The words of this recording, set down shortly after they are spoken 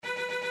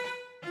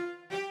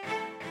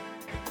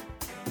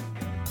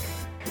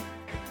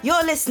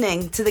You're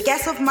listening to the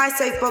Get Off My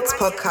Soapbox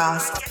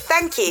podcast.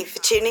 Thank you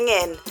for tuning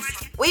in.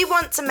 We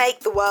want to make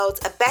the world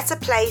a better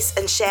place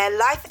and share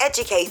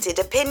life-educated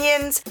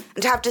opinions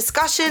and have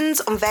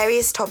discussions on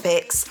various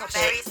topics.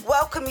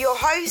 Welcome your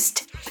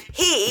host.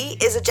 He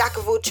is a jack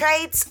of all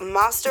trades,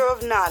 master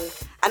of none,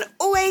 and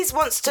always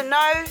wants to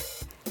know,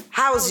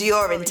 how's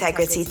your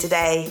integrity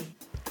today?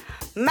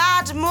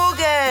 Mad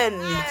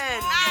Morgan!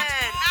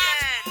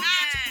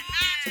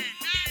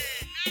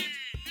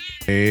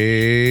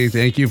 Hey,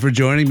 thank you for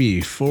joining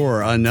me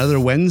for another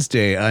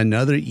Wednesday,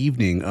 another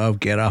evening of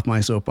Get Off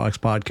My Soapbox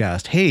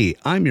podcast. Hey,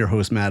 I'm your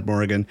host, Mad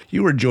Morgan.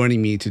 You are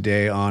joining me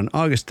today on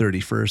August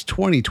 31st,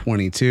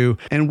 2022,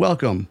 and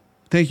welcome.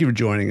 Thank you for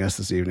joining us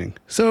this evening.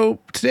 So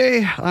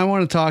today I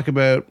want to talk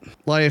about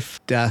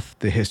life, death,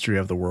 the history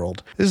of the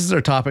world. This is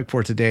our topic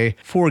for today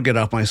for Get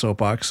Off My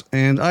Soapbox.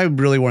 And I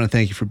really want to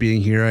thank you for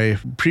being here. I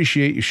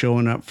appreciate you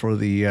showing up for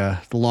the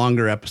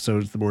longer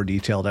episodes, the more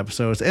detailed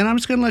episodes. And I'm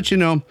just going to let you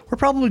know, we're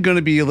probably going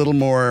to be a little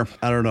more,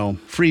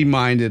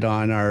 free-minded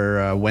on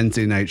our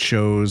Wednesday night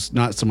shows.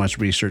 Not so much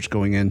research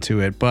going into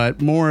it, but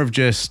more of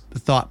just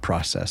thought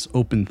process,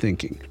 open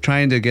thinking,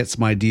 trying to get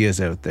some ideas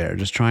out there,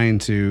 just trying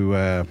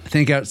to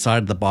think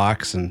outside the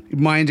box and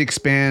mind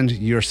expand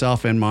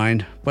yourself and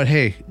mind. But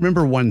hey,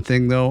 remember one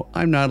thing though,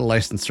 I'm not a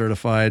licensed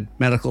certified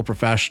medical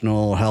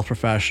professional, health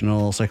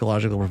professional,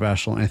 psychological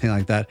professional, anything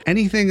like that.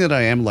 Anything that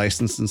I am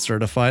licensed and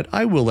certified,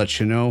 I will let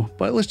you know,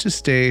 but let's just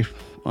stay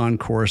on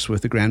course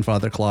with the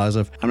grandfather clause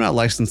of I'm not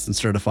licensed and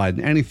certified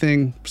in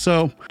anything.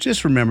 So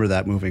just remember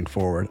that moving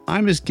forward.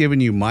 I'm just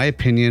giving you my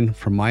opinion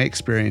from my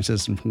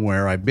experiences and from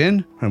where I've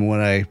been, from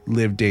what I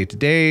live day to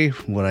day,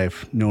 what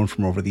I've known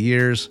from over the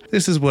years.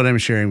 This is what I'm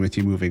sharing with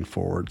you moving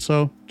forward.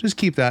 So just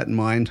keep that in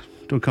mind.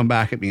 Don't come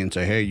back at me and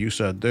say, hey, you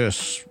said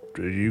this.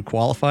 Are you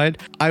qualified?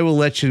 I will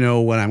let you know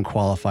when I'm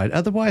qualified.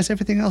 Otherwise,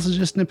 everything else is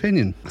just an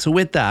opinion. So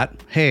with that,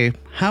 hey,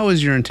 how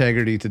is your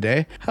integrity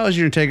today? How has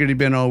your integrity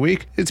been all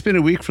week? It's been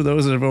a week for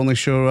those that have only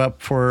showed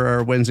up for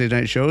our Wednesday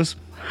night shows.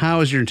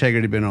 How has your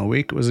integrity been all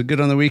week? Was it good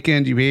on the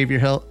weekend? Did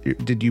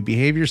you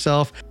behave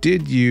yourself?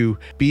 Did you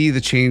be the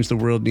change the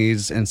world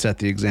needs and set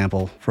the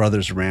example for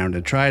others around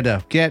and try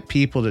to get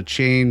people to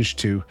change,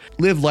 to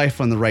live life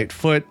on the right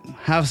foot,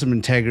 have some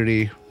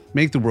integrity,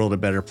 make the world a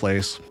better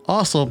place.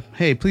 Also,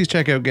 hey, please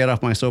check out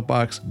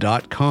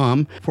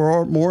getoffmysoapbox.com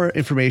for more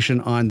information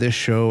on this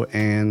show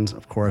and,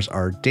 of course,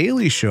 our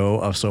daily show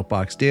of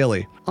Soapbox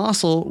Daily.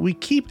 Also, we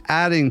keep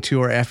adding to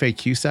our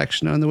FAQ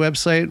section on the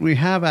website. We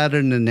have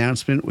added an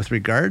announcement with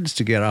regards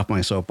to Get Off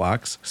My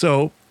Soapbox.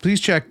 So please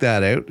check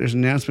that out. There's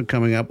an announcement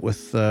coming up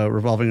with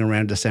revolving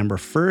around December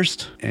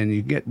 1st, and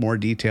you get more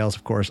details,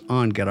 of course,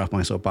 on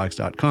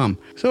getoffmysoapbox.com.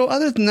 So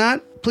other than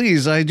that,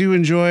 please, I do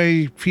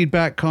enjoy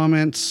feedback,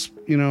 comments,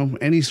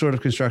 any sort of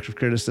constructive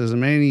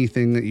criticism,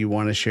 anything that you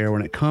want to share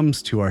when it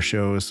comes to our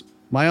shows.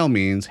 By all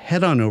means,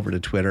 head on over to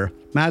Twitter.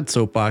 Mad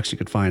Soapbox, you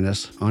could find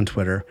us on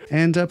Twitter.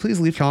 And please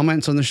leave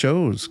comments on the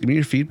shows. Give me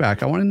your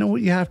feedback. I want to know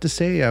what you have to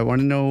say. I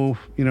want to know,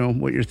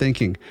 what you're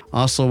thinking.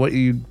 Also, what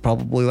you'd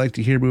probably like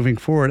to hear moving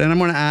forward. And I'm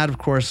going to add, of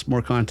course,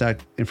 more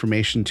contact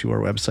information to our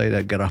website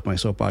at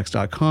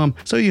getoffmysoapbox.com.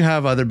 So you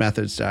have other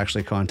methods to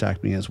actually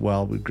contact me as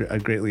well.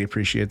 I'd greatly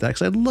appreciate that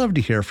because I'd love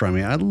to hear from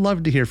you. I'd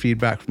love to hear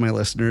feedback from my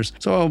listeners.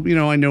 So,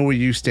 I know where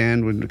you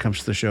stand when it comes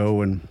to the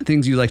show and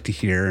things you like to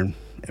hear and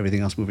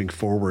everything else moving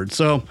forward.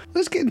 So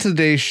let's get into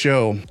today's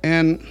show.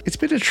 And it's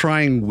been a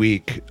trying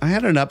week. I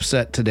had an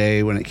upset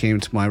today when it came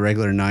to my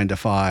regular 9 to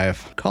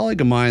 5. A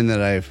colleague of mine that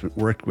I've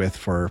worked with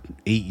for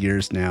 8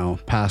 years now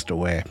passed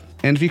away.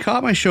 And if you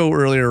caught my show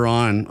earlier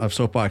on of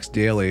Soapbox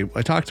Daily,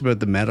 I talked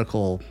about the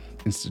medical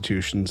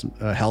institutions,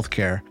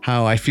 healthcare,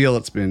 how I feel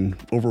it's been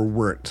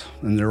overworked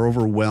and they're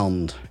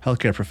overwhelmed.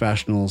 Healthcare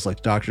professionals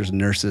like doctors and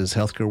nurses,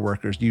 healthcare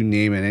workers, you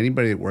name it,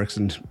 anybody that works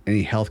in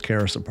any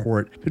healthcare or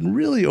support, been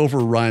really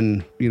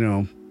overrun,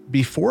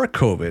 before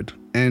COVID.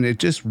 And it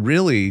just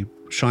really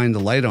shined the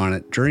light on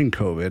it during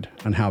COVID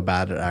on how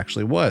bad it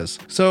actually was.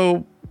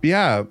 So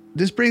yeah,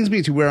 this brings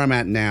me to where I'm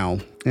at now.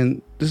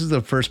 And this is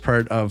the first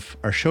part of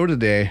our show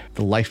today,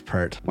 the life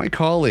part. My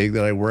colleague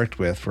that I worked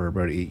with for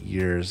about 8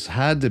 years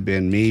had to have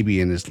been maybe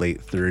in his late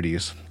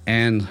 30s.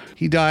 And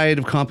he died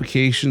of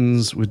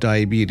complications with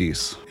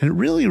diabetes. And it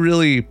really,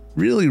 really,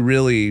 really,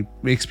 really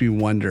makes me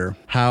wonder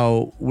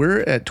how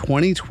we're at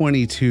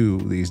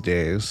 2022 these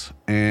days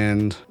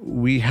and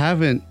we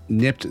haven't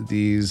nipped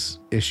these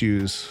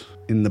issues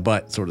in the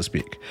butt, so to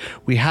speak.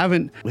 We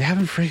haven't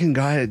freaking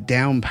got it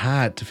down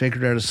pat to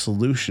figure out a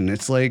solution.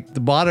 It's like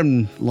the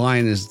bottom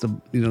line is the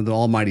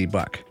almighty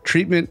buck.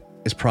 Treatment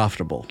is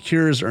profitable.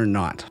 Cures are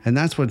not. And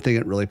that's one thing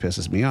that really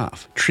pisses me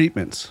off.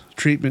 Treatments.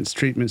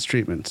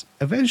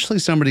 Eventually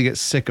somebody gets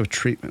sick of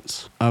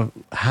treatments, of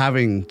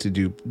having to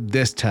do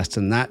this test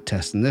and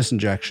this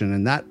injection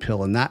and that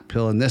pill and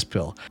this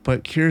pill.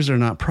 But cures are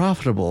not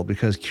profitable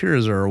because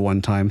cures are a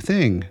one-time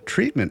thing.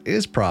 Treatment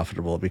is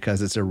profitable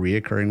because it's a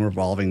reoccurring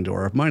revolving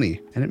door of money.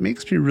 And it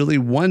makes me really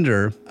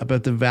wonder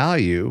about the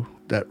value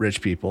that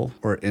rich people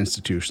or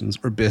institutions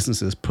or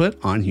businesses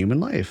put on human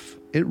life.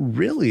 It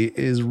really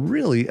is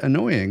really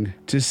annoying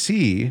to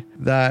see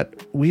that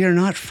we are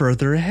not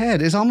further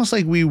ahead. It's almost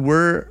like we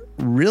were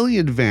really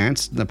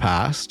advanced in the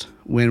past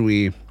when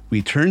we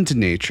turned to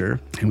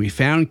nature and we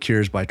found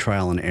cures by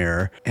trial and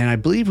error. And I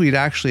believe we'd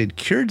actually had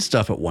cured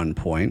stuff at one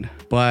point,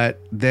 but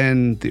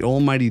then the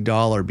almighty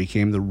dollar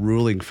became the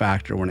ruling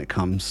factor when it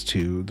comes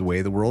to the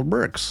way the world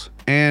works.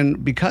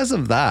 And because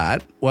of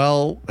that,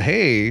 well,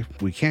 hey,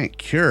 we can't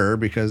cure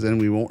because then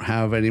we won't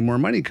have any more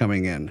money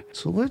coming in.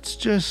 So let's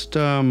just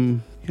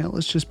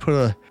put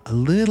a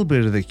little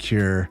bit of the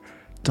cure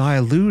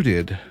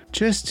diluted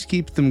just to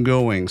keep them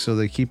going so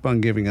they keep on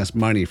giving us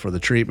money for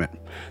the treatment.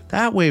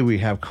 That way we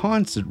have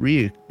constant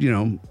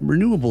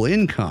renewable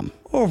income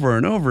over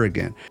and over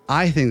again.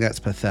 I think that's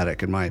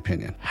pathetic in my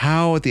opinion.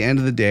 How at the end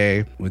of the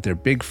day, with their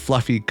big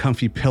fluffy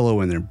comfy pillow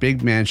and their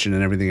big mansion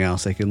and everything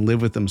else, they can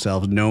live with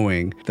themselves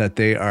knowing that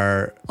they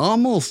are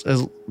almost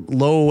as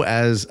low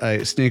as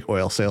a snake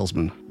oil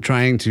salesman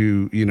trying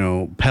to,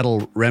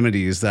 peddle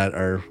remedies that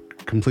are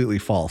completely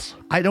false.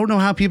 I don't know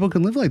how people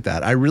can live like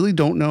that. I really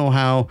don't know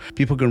how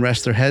people can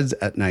rest their heads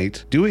at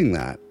night doing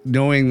that,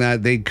 knowing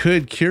that they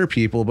could cure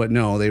people, but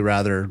no, they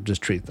rather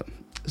just treat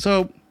them.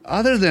 So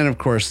other than, of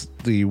course,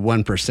 the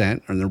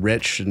 1% and the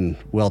rich and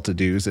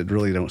well-to-dos that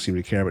really don't seem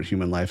to care about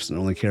human lives and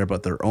only care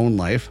about their own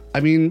life. I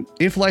mean,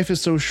 if life is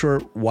so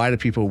short, why do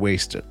people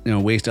waste it?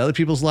 Waste other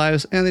people's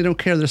lives and they don't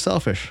care, they're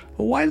selfish.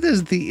 But why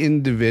does the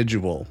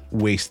individual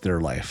waste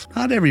their life?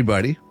 Not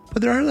everybody.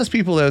 But there are those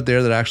people out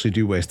there that actually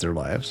do waste their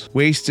lives,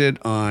 waste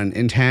it on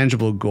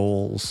intangible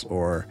goals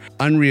or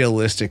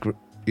unrealistic,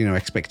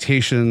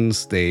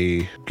 expectations.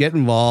 They get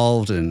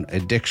involved in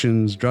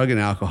addictions, drug and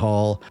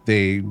alcohol.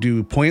 They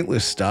do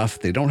pointless stuff.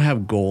 They don't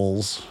have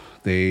goals.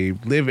 They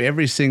live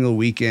every single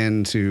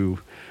weekend to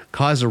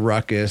cause a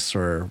ruckus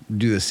or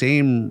do the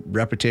same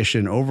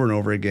repetition over and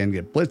over again,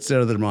 get blitzed out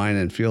of their mind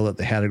and feel that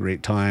they had a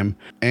great time.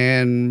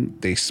 And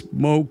they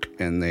smoke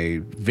and they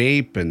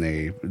vape and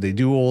they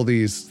do all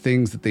these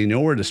things that they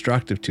know are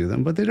destructive to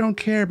them, but they don't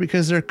care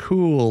because they're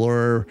cool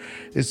or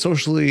it's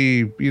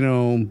socially,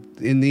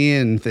 in the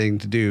end thing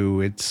to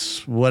do.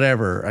 It's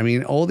whatever. I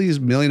mean, all these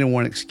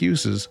 1,000,001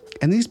 excuses.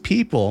 And these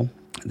people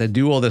that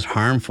do all this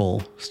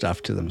harmful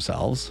stuff to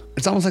themselves,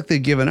 it's almost like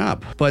they've given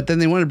up, but then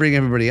they want to bring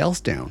everybody else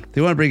down.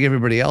 They want to bring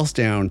everybody else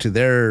down to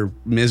their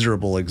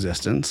miserable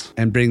existence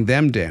and bring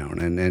them down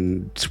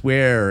and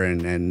swear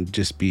and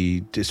just be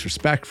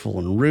disrespectful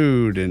and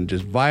rude and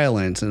just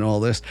violent and all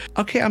this.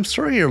 Okay, I'm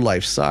sorry your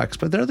life sucks,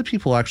 but there are the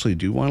people who actually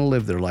do want to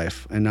live their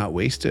life and not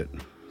waste it.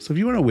 So if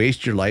you want to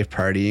waste your life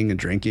partying and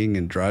drinking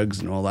and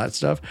drugs and all that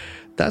stuff,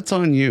 that's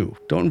on you.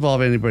 Don't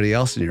involve anybody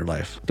else in your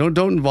life. Don't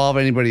involve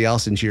anybody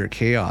else into your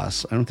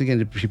chaos. I don't think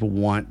any people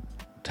want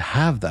to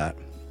have that.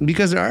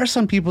 Because there are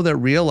some people that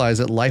realize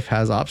that life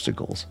has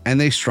obstacles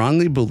and they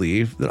strongly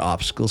believe that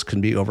obstacles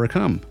can be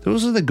overcome.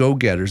 Those are the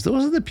go-getters.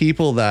 Those are the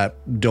people that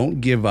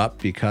don't give up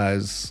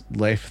because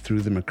life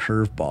threw them a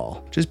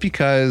curveball. Just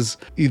because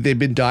they've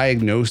been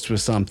diagnosed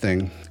with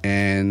something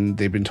and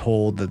they've been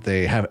told that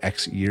they have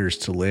X years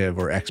to live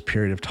or X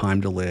period of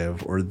time to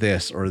live or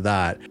this or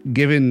that.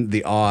 Given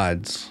the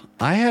odds,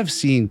 I have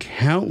seen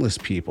countless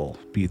people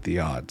beat the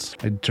odds.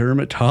 A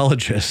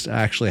dermatologist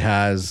actually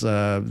has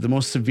the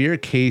most severe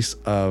case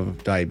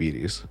of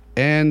diabetes.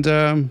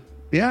 And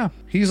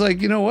he's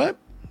like, you know what?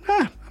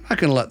 I'm not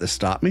going to let this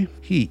stop me.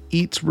 He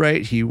eats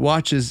right. He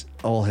watches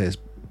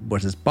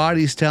what his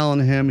body's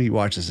telling him. He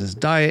watches his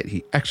diet.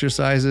 He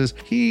exercises.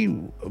 He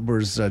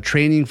was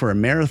training for a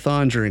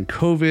marathon during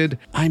COVID.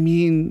 I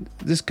mean,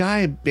 this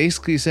guy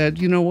basically said,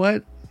 you know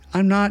what?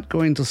 I'm not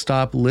going to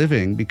stop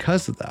living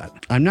because of that.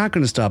 I'm not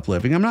going to stop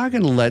living. I'm not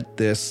going to let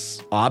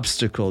this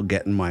obstacle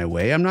get in my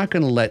way. I'm not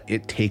going to let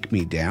it take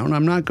me down.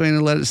 I'm not going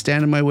to let it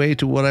stand in my way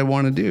to what I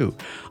want to do.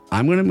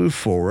 I'm going to move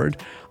forward.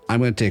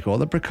 I'm going to take all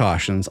the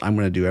precautions. I'm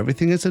going to do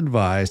everything that's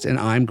advised, and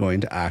I'm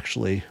going to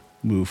actually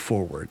move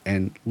forward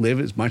and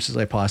live as much as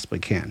I possibly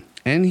can.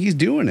 And he's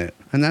doing it,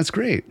 and that's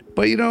great.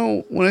 But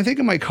when I think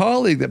of my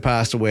colleague that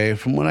passed away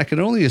from what I can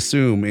only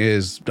assume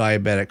is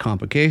diabetic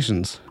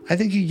complications, I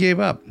think he gave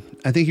up.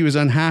 I think he was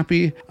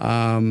unhappy.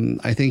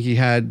 I think he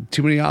had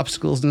too many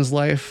obstacles in his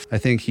life. I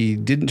think he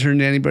didn't turn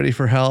to anybody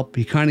for help.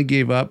 He kind of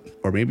gave up,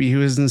 or maybe he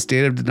was in a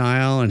state of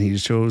denial and he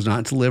chose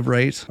not to live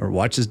right or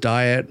watch his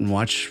diet and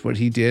watch what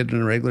he did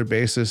on a regular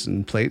basis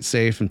and play it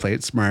safe and play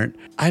it smart.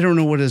 I don't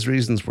know what his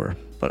reasons were,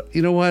 but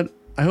you know what?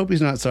 I hope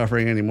he's not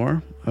suffering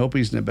anymore. I hope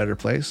he's in a better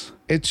place.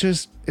 It's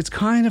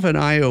kind of an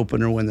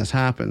eye-opener when this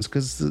happens,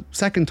 because the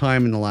second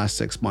time in the last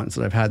 6 months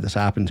that I've had this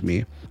happen to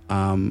me,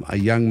 a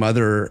young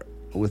mother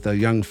with a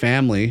young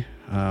family,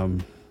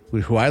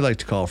 who I like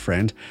to call a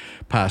friend,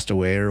 passed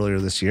away earlier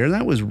this year. And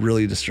that was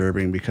really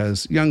disturbing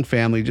because young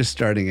family, just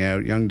starting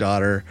out, young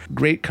daughter,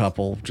 great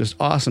couple, just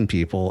awesome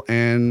people.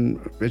 And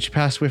she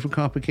passed away from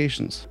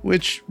complications,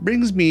 which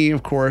brings me,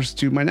 of course,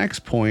 to my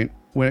next point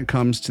when it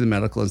comes to the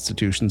medical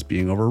institutions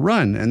being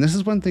overrun. And this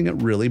is one thing that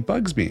really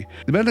bugs me.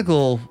 The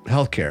medical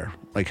healthcare,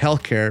 like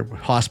healthcare,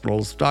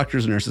 hospitals,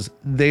 doctors, and nurses,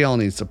 they all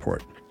need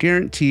support.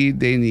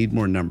 Guaranteed they need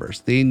more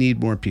numbers. They need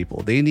more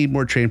people. They need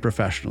more trained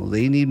professionals.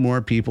 They need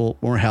more people,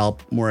 more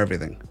help, more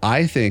everything.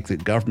 I think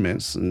that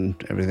governments and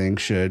everything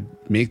should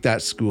make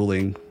that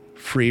schooling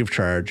free of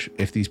charge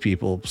if these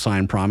people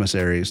sign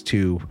promissories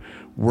to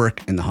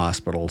work in the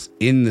hospitals,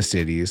 in the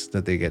cities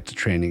that they get to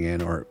training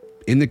in, or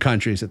in the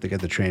countries that they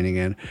get the training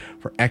in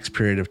for X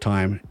period of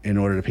time in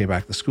order to pay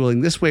back the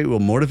schooling. This way it will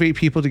motivate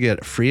people to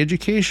get free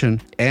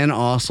education and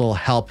also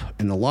help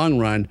in the long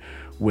run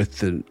with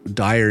the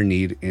dire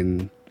need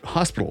in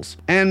hospitals.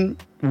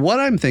 And what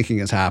I'm thinking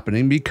is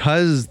happening,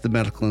 because the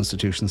medical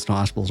institutions and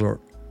hospitals are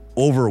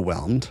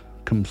overwhelmed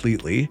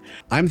completely,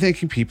 I'm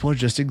thinking people are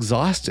just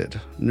exhausted.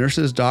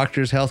 Nurses,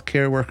 doctors,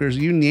 healthcare workers,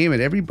 you name it,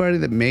 everybody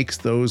that makes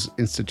those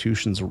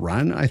institutions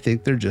run, I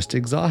think they're just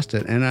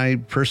exhausted. And I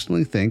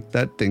personally think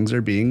that things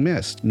are being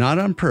missed. Not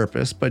on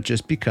purpose, but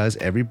just because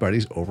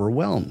everybody's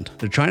overwhelmed.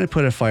 They're trying to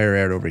put a fire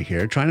out over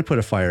here, trying to put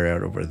a fire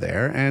out over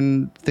there,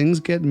 and things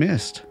get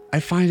missed. I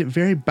find it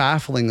very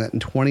baffling that in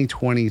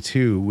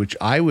 2022, which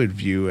I would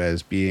view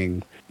as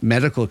being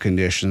medical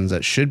conditions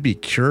that should be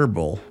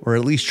curable or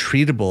at least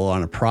treatable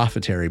on a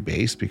profitary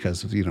base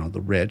because of,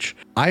 the rich,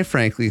 I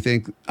frankly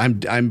think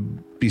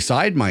I'm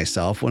beside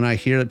myself when I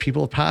hear that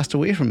people have passed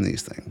away from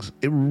these things.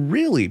 It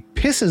really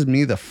pisses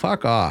me the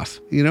fuck off.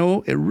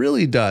 It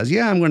really does.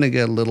 Yeah, I'm going to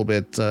get a little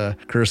bit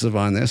cursive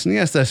on this. And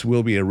yes, this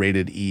will be a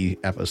rated E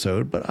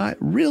episode, but it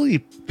really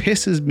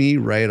pisses me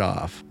right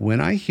off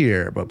when I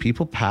hear about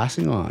people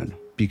passing on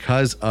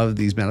because of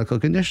these medical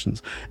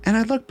conditions. And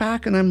I look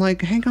back and I'm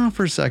like, hang on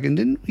for a second.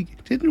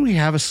 Didn't we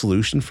have a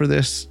solution for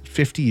this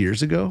 50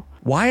 years ago?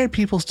 Why are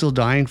people still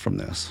dying from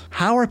this?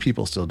 How are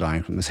people still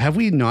dying from this? Have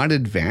we not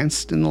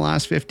advanced in the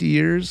last 50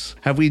 years?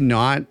 Have we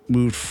not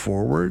moved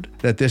forward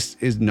that this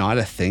is not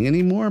a thing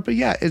anymore? But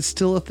yeah, it's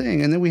still a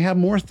thing. And then we have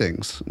more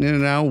things,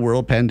 now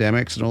world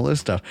pandemics and all this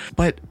stuff.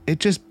 But it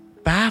just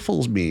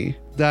baffles me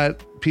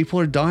that people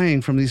are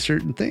dying from these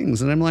certain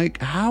things. And I'm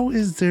like, how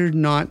is there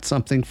not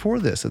something for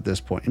this at this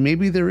point?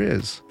 Maybe there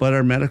is, but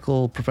our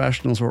medical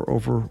professionals are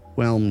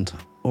overwhelmed,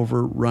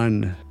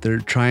 overrun. They're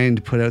trying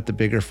to put out the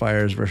bigger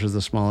fires versus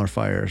the smaller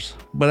fires.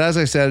 But as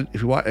I said,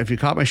 if you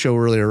caught my show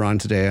earlier on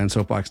today on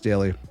Soapbox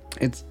Daily,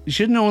 you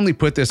shouldn't only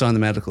put this on the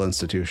medical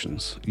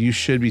institutions. You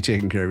should be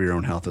taking care of your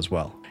own health as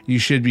well. You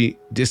should be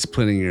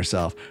disciplining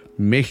yourself,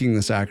 making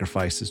the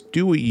sacrifices,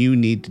 do what you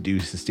need to do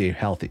to stay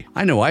healthy.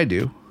 I know I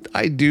do.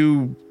 I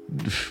do,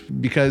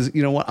 because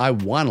you know what? I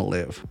want to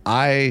live.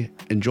 I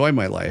enjoy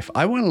my life.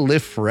 I want to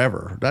live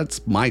forever.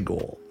 That's my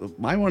goal.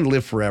 I want to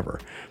live forever.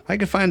 If I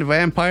can find a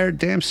vampire,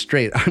 damn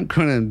straight, I'm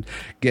going to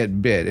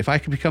get bit. If I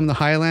can become the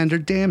Highlander,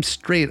 damn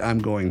straight, I'm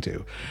going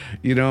to.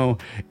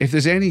 If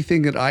there's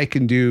anything that I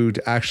can do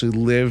to actually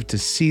live to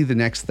see the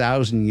next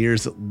 1,000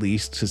 years at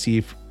least, to see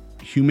if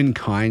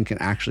humankind can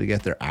actually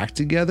get their act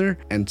together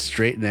and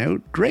straighten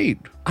out, great.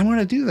 I'm going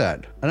to do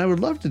that. And I would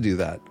love to do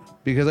that,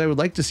 because I would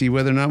like to see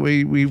whether or not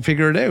we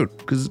figure it out.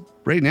 Because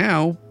right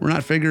now, we're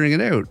not figuring it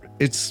out.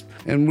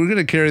 And we're going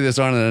to carry this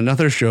on in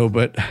another show,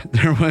 but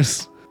there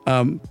was,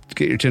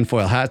 get your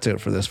tinfoil hats out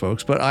for this,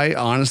 folks. But I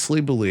honestly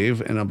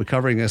believe, and I'll be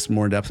covering this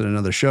more in depth in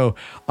another show,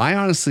 I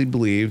honestly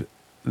believe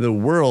the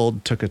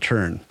world took a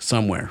turn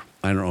somewhere.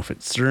 I don't know if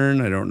it's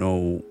CERN. I don't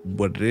know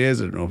what it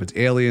is. I don't know if it's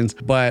aliens.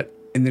 But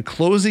in the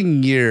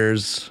closing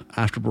years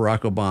after Barack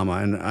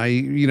Obama,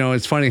 and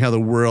it's funny how the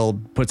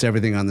world puts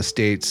everything on the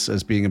States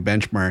as being a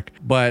benchmark,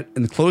 but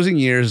in the closing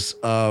years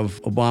of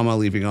Obama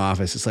leaving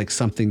office, it's like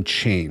something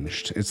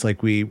changed. It's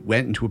like we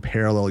went into a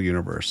parallel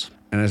universe.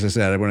 And as I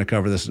said, I want to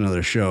cover this in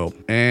another show.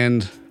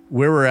 And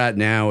where we're at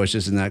now is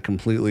just in that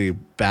completely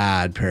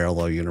bad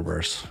parallel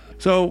universe.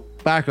 So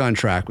back on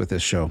track with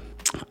this show,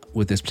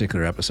 with this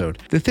particular episode.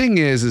 The thing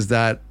is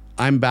that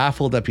I'm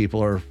baffled that people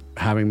are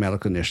having medical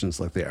conditions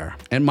like they are.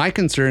 And my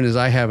concern is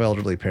I have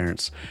elderly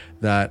parents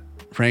that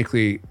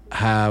frankly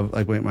have,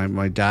 like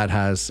my dad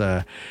has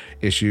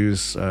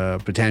issues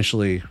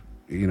potentially,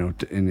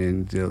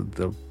 in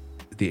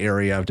the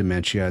area of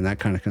dementia, and that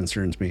kind of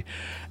concerns me.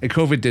 And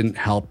COVID didn't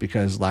help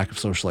because lack of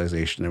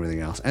socialization and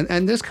everything else.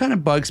 And this kind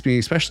of bugs me,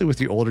 especially with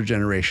the older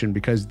generation,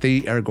 because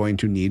they are going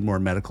to need more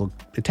medical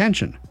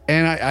attention.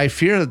 And I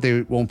fear that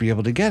they won't be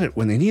able to get it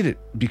when they need it,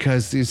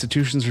 because the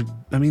institutions are,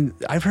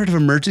 I've heard of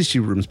emergency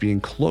rooms being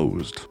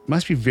closed. It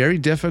must be very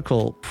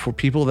difficult for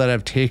people that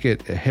have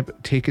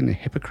taken a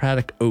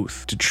Hippocratic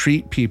oath to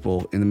treat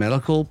people in the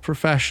medical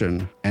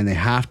profession, and they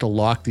have to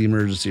lock the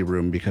emergency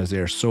room because they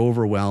are so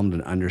overwhelmed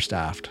and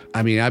understaffed.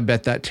 I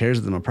bet that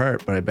tears them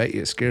apart, but I bet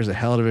you it scares the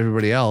hell out of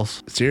everybody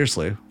else.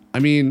 Seriously.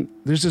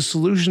 There's a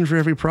solution for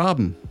every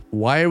problem.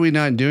 Why are we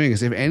not doing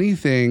this? If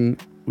anything,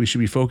 we should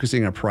be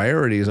focusing our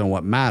priorities on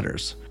what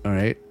matters. All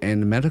right.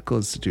 And the medical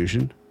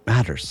institution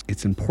matters.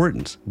 It's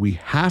important. We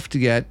have to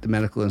get the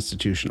medical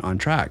institution on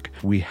track.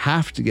 We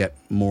have to get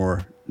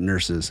more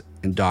nurses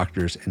and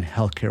doctors and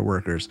healthcare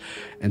workers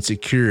and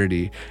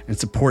security and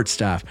support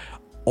staff.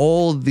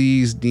 All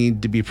these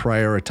need to be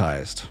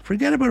prioritized.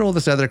 Forget about all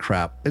this other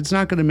crap. It's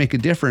not going to make a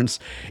difference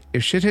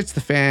if shit hits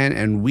the fan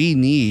and we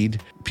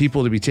need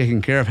people to be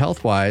taken care of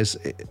health-wise.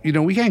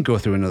 We can't go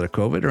through another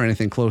COVID or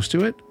anything close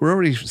to it. We're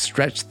already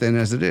stretched thin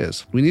as it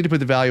is. We need to put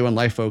the value on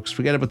life, folks.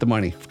 Forget about the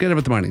money.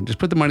 Just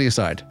put the money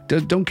aside.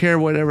 Don't care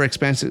whatever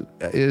expense it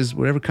is,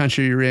 whatever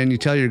country you're in. You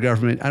tell your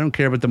government, I don't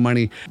care about the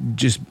money.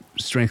 Just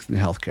strengthen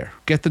healthcare.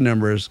 Get the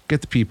numbers,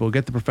 get the people,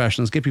 get the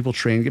professionals, get people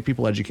trained, get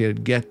people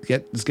educated,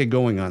 let's get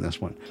going on this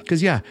one.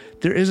 Because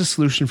there is a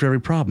solution for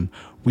every problem.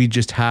 We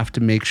just have to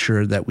make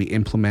sure that we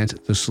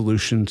implement the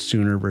solution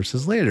sooner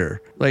versus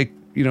later.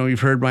 You've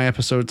heard my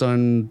episodes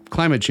on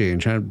climate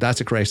change. That's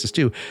a crisis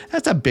too.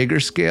 That's a bigger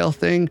scale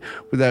thing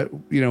that,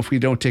 if we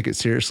don't take it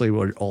seriously,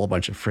 we're all a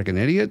bunch of freaking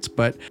idiots.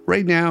 But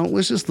right now,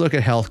 let's just look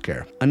at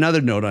healthcare. Another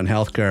note on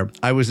healthcare.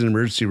 I was in an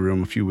emergency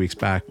room a few weeks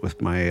back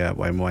with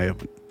my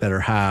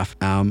better half.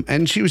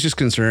 And she was just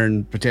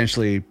concerned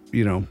potentially,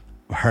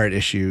 heart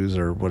issues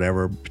or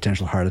whatever,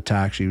 potential heart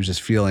attack. She was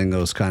just feeling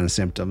those kind of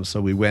symptoms.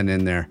 So we went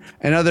in there.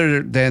 And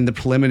other than the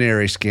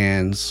preliminary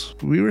scans,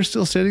 we were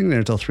still sitting there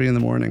until 3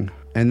 a.m.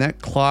 And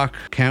that clock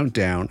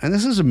countdown, and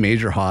this is a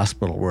major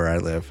hospital where I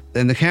live,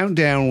 and the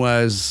countdown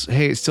was,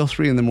 hey, it's still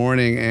 3 a.m.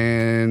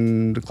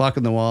 and the clock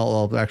on the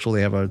wall will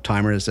actually have a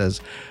timer that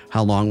says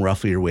how long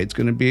roughly your wait's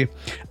going to be.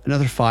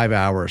 Another 5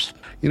 hours.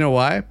 You know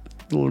why? A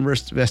little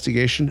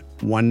investigation.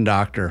 1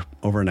 doctor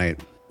overnight.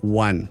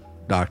 1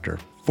 doctor.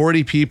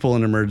 40 people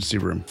in emergency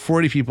room.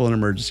 40 people in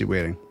emergency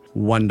waiting.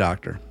 1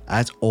 doctor.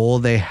 That's all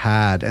they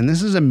had. And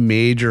this is a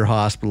major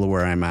hospital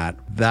where I'm at.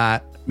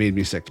 That made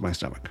me sick to my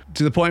stomach,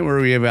 to the point where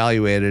we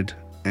evaluated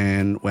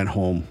and went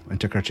home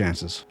and took our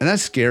chances. And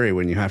that's scary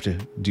when you have to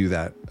do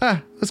that.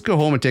 Let's go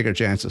home and take our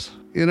chances.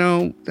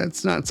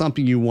 That's not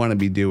something you want to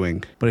be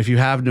doing. But if you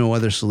have no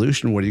other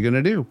solution, what are you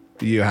going to do?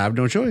 You have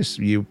no choice.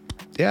 All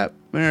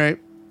right,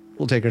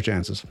 we'll take our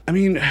chances.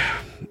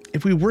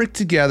 If we work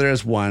together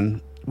as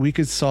one, we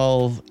could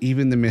solve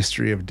even the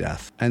mystery of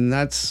death. And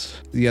that's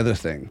the other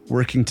thing,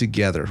 working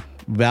together.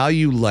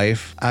 Value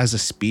life as a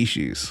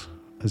species,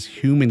 as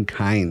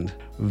humankind.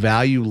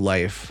 Value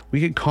life. We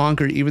could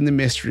conquer even the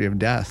mystery of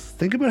death.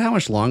 Think about how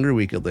much longer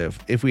we could live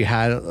if we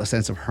had a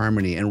sense of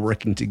harmony and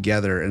working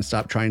together and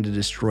stop trying to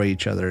destroy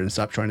each other and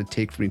stop trying to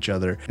take from each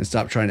other and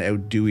stop trying to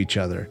outdo each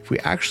other. If we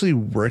actually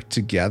work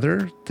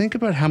together, think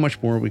about how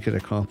much more we could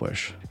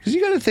accomplish. Because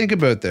you got to think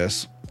about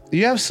this.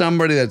 You have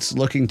somebody that's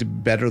looking to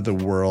better the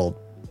world,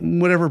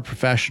 whatever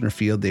profession or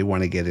field they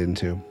want to get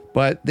into.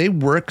 But they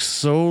work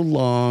so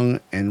long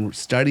and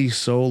study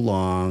so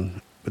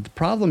long. But the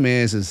problem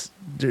is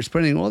they're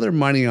spending all their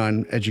money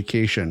on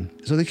education.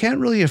 So they can't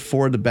really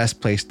afford the best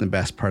place in the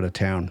best part of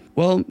town.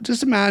 Well,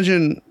 just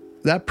imagine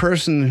that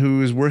person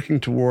who is working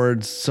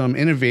towards some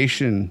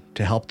innovation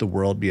to help the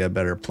world be a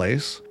better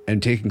place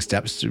and taking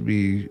steps to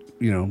be,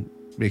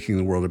 making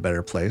the world a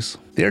better place.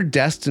 They're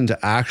destined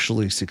to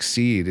actually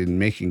succeed in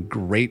making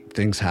great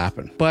things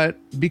happen. But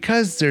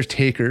because they're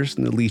takers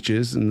and the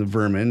leeches and the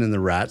vermin and the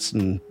rats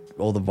and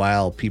all the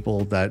vile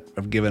people that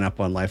have given up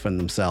on life and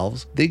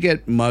themselves, they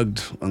get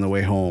mugged on the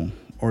way home,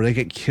 or they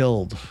get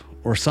killed,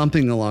 or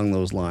something along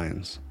those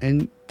lines.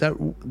 And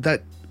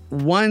that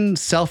one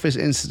selfish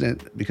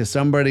incident because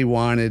somebody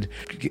wanted,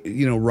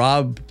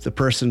 rob the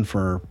person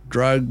for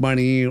drug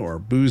money or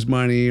booze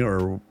money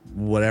or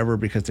whatever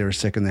because they were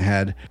sick in the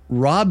head,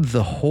 robbed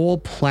the whole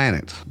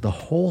planet, the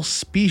whole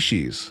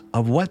species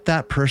of what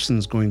that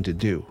person's going to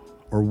do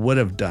or would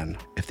have done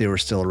if they were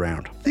still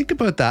around. Think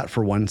about that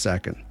for 1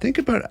 second. Think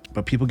about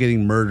people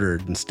getting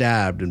murdered and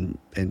stabbed and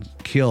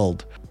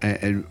killed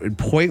and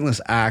pointless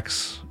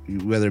acts,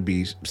 whether it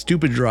be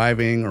stupid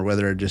driving or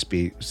whether it just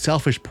be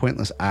selfish,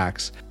 pointless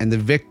acts, and the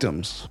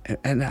victims.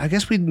 And I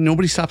guess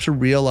nobody stops to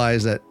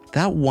realize that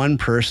one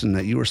person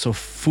that you were so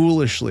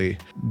foolishly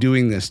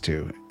doing this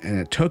to, and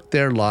it took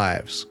their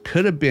lives,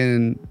 could have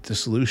been the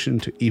solution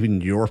to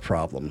even your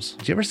problems.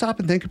 Did you ever stop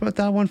and think about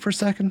that one for a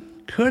second?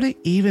 Could have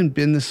even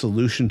been the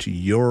solution to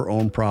your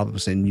own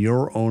problems in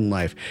your own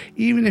life.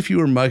 Even if you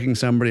were mugging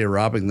somebody or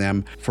robbing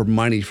them for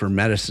money, for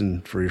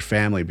medicine, for your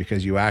family,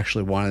 because you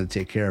actually wanted to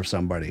take care of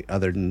somebody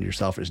other than your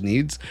selfish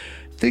needs.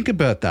 Think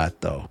about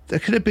that though.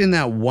 That could have been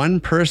that one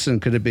person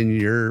could have been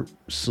your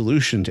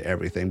solution to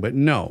everything. But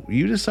no,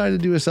 you decided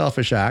to do a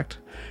selfish act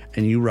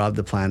and you robbed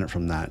the planet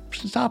from that.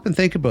 Stop and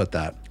think about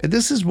that. And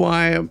this is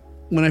why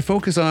when I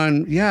focus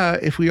on,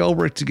 if we all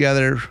work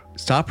together,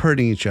 stop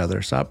hurting each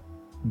other, stop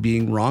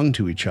being wrong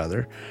to each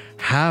other,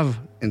 have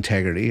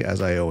integrity,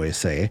 as I always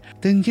say,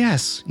 then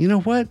yes, you know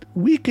what?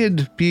 We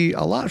could be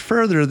a lot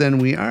further than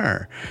we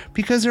are,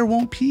 because there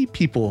won't be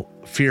people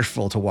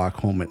fearful to walk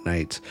home at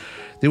night.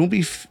 There won't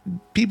be,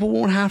 people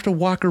won't have to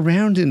walk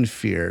around in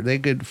fear. They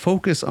could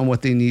focus on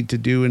what they need to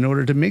do in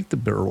order to make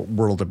the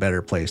world a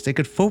better place. They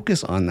could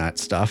focus on that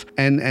stuff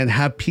and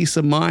have peace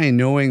of mind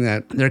knowing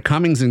that their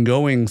comings and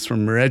goings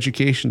from their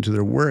education to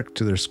their work,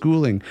 to their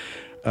schooling,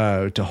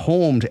 to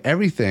home, to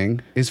everything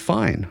is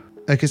fine.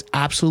 Like, it's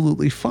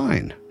absolutely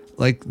fine.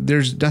 Like,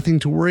 there's nothing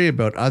to worry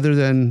about other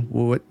than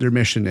what their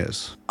mission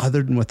is,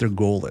 other than what their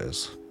goal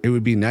is. It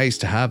would be nice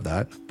to have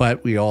that,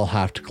 but we all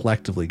have to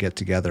collectively get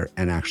together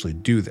and actually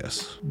do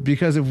this.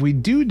 Because if we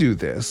do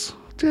this,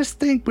 just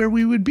think where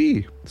we would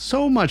be.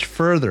 So much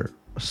further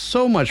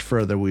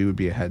we would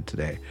be ahead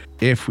today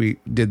if we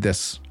did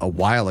this a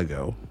while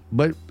ago.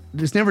 But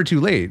it's never too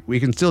late. We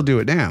can still do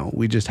it now.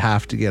 We just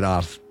have to get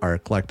off our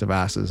collective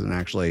asses and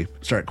actually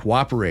start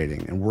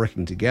cooperating and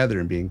working together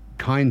and being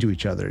kind to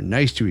each other and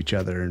nice to each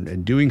other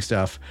and doing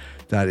stuff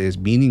that is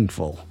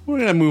meaningful. We're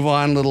going to move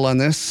on a little on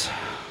this.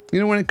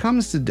 When it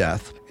comes to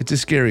death, it's a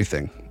scary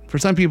thing. For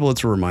some people,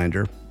 it's a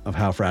reminder of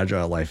how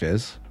fragile life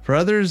is. For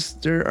others,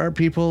 there are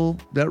people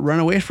that run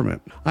away from it.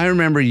 I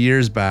remember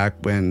years back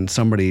when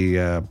somebody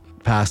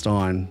passed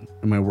on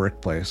in my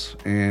workplace,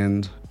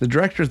 and the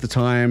director at the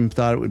time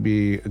thought it would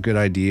be a good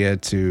idea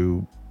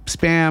to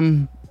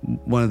spam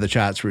one of the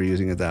chats we were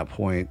using at that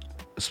point,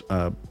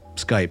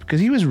 Skype, because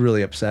he was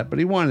really upset, but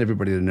he wanted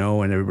everybody to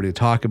know and everybody to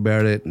talk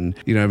about it, and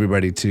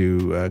everybody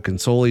to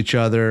console each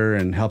other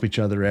and help each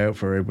other out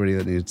for everybody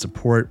that needed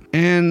support.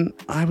 And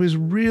I was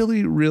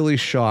really, really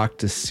shocked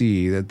to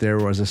see that there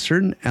was a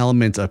certain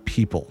element of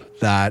people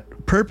that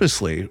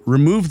purposely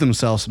removed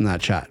themselves from that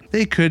chat.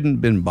 They couldn't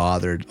been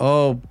bothered.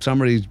 Oh,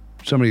 somebody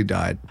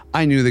died.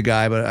 I knew the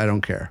guy, but I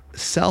don't care.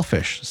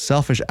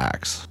 Selfish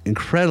acts,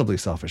 incredibly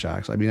selfish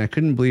acts. I mean, I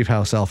couldn't believe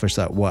how selfish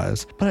that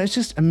was, but it's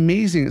just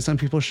amazing that some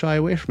people shy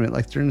away from it,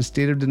 like they're in a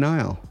state of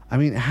denial. I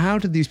mean, how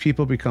did these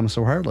people become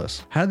so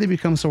heartless? How did they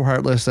become so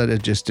heartless that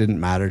it just didn't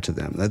matter to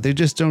them, that they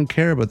just don't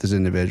care about this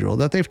individual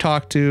that they've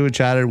talked to,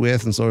 chatted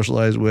with, and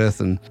socialized with,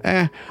 and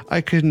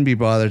I couldn't be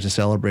bothered to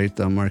celebrate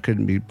them, or I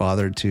couldn't be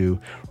bothered to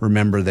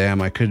remember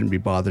them. I couldn't be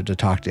bothered to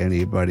talk to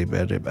anybody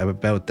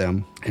about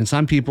them. And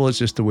some people, it's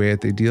just the way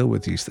that they deal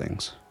with these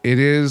things. It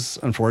is,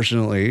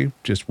 unfortunately,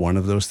 just one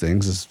of those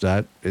things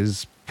that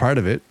is part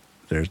of it.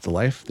 There's the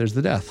life, there's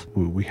the death.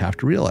 We have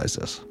to realize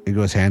this. It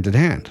goes hand in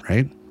hand,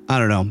 right? I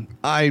don't know.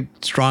 I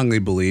strongly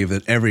believe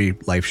that every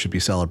life should be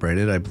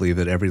celebrated. I believe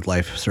that every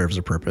life serves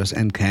a purpose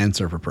and can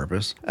serve a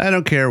purpose. I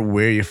don't care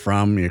where you're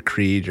from, your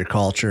creed, your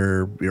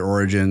culture, your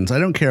origins. I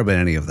don't care about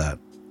any of that.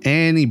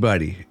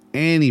 Anybody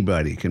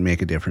can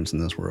make a difference in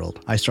this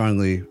world. I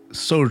strongly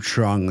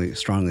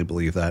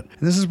believe that.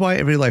 And this is why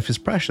every life is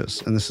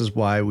precious. And this is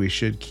why we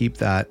should keep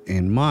that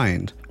in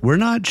mind. We're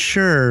not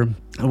sure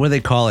what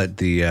they call it,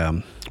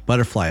 the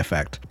butterfly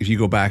effect. If you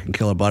go back and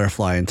kill a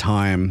butterfly in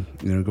time,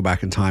 go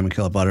back in time and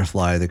kill a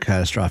butterfly, the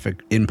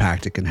catastrophic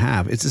impact it can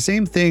have. It's the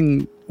same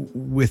thing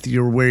with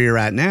where you're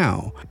at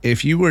now.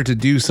 If you were to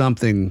do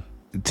something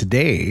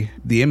today,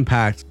 the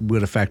impact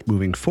would affect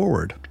moving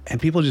forward. And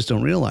people just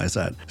don't realize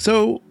that.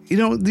 So,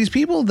 these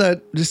people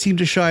that just seem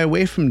to shy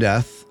away from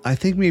death, I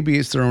think maybe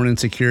it's their own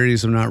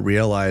insecurities of not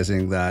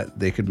realizing that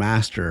they could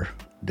master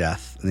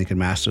death and they can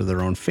master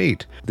their own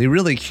fate. They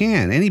really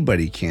can.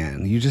 Anybody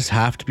can. You just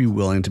have to be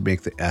willing to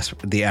make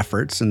the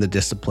efforts and the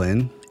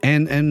discipline.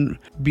 And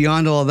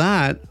beyond all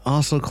that,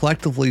 also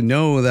collectively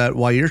know that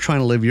while you're trying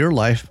to live your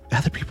life,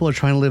 other people are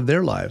trying to live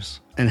their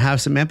lives, and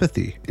have some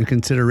empathy and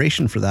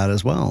consideration for that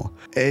as well.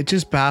 It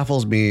just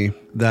baffles me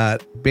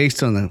that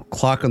based on the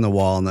clock on the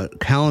wall and the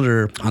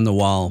calendar on the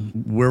wall,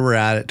 where we're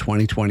at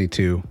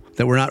 2022,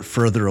 that we're not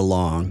further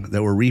along,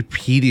 that we're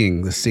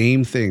repeating the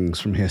same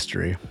things from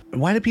history.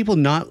 Why do people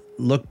not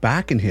look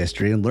back in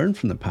history and learn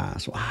from the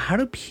past? How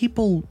do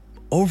people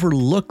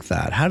overlook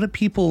that? How do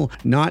people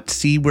not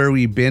see where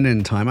we've been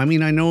in time? I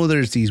mean, I know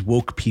there's these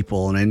woke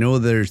people, and I know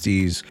there's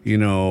these,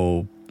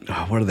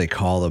 what do they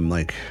call them?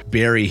 Like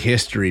bury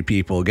history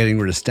people, getting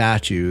rid of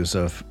statues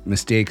of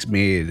mistakes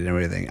made and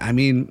everything. I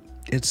mean,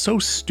 it's so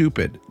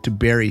stupid to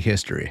bury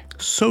history.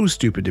 So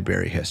stupid to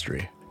bury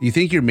history. You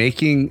think you're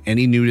making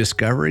any new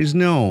discoveries?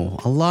 No,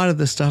 a lot of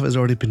this stuff has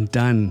already been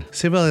done.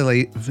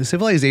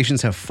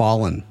 Civilizations have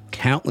fallen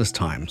countless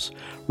times.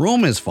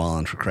 Rome has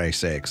fallen, for Christ's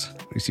sakes.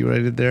 You see what I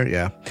did there?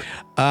 Yeah.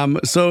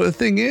 So the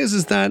thing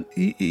is that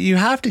you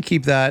have to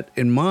keep that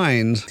in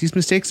mind. These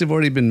mistakes have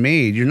already been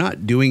made. You're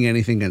not doing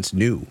anything that's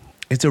new.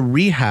 It's a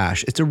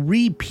rehash. It's a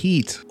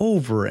repeat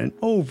over and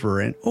over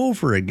and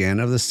over again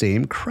of the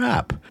same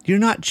crap. You're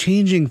not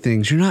changing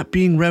things. You're not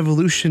being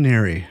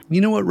revolutionary. You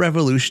know what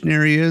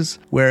revolutionary is?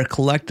 Where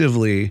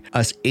collectively,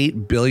 us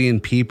 8 billion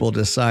people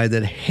decide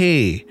that,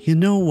 hey, you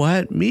know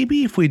what?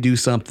 Maybe if we do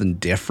something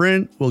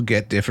different, we'll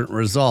get different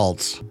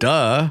results.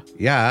 Duh.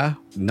 Yeah.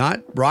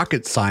 Not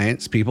rocket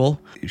science,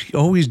 people. If you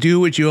always do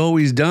what you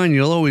always done,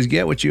 you'll always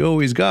get what you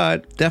always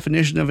got.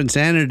 Definition of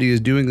insanity is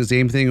doing the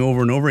same thing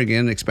over and over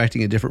again,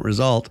 expecting a different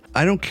result.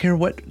 I don't care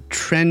what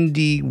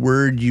trendy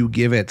word you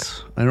give it.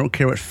 I don't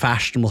care what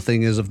fashionable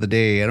thing is of the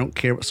day. I don't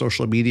care what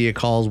social media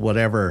calls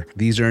whatever.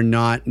 These are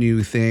not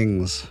new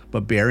things.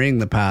 But burying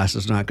the past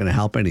is not going to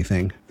help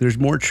anything. There's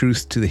more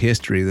truth to the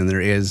history than there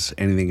is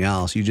anything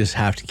else. You just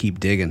have to keep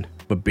digging.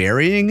 But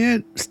burying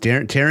it,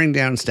 tearing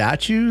down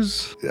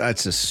statues,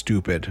 that's just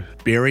stupid.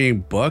 Burying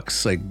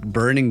books, like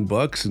burning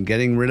books and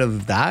getting rid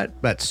of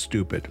that's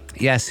stupid.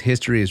 Yes,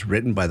 history is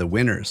written by the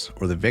winners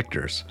or the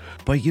victors.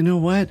 But you know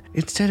what?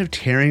 Instead of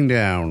tearing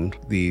down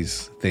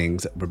these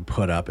things that were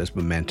put up as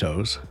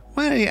mementos,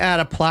 why don't you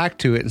add a plaque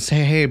to it and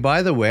say, hey,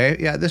 by the way,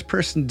 yeah, this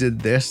person did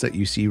this that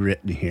you see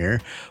written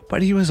here,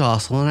 but he was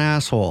also an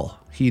asshole.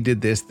 He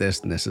did this, this,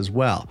 and this as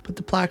well. Put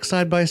the plaque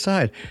side by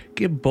side.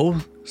 Give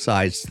both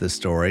sides to the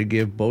story.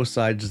 Give both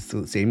sides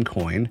the same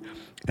coin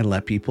and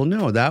let people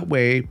know. That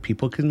way,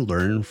 people can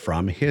learn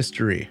from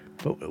history.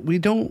 But we're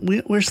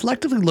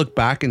selectively look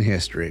back in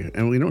history,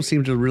 and we don't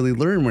seem to really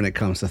learn when it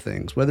comes to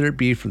things, whether it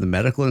be from the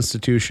medical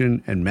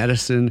institution and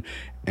medicine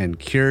and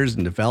cures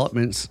and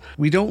developments.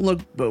 We don't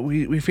look, but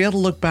we fail to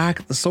look back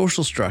at the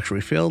social structure.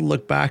 We fail to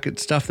look back at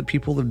stuff that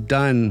people have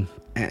done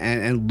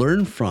and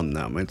learn from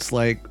them. It's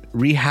like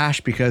rehash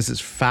because it's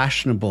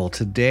fashionable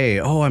today.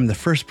 Oh, I'm the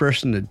first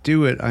person to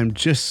do it. I'm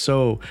just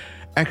so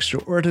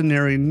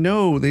extraordinary.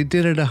 No, they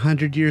did it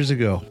 100 years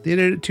ago. They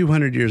did it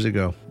 200 years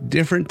ago.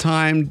 Different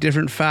time,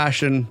 different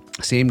fashion,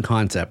 same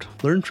concept.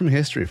 Learn from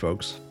history,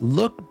 folks.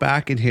 Look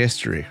back at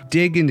history.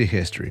 Dig into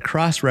history.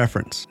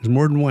 Cross-reference. There's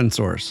more than one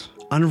source.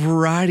 On a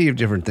variety of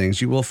different things,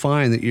 you will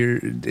find that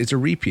it's a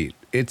repeat.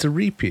 It's a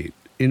repeat.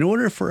 In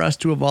order for us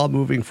to evolve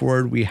moving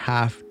forward, we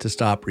have to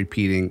stop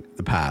repeating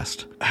the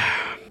past.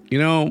 You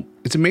know,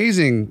 it's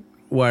amazing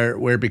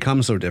where it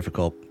becomes so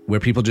difficult, where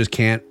people just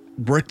can't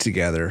work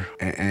together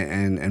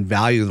and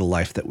value the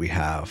life that we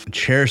have, and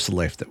cherish the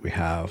life that we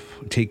have,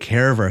 take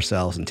care of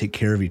ourselves and take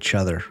care of each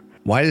other.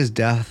 Why does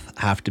death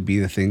have to be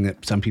the thing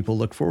that some people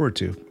look forward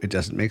to? It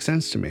doesn't make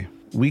sense to me.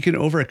 We can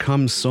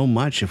overcome so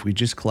much if we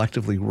just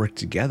collectively work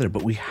together,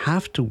 but we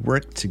have to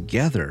work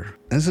together.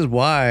 This is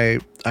why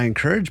I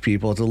encourage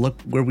people to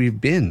look where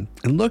we've been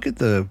and look at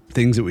the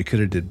things that we could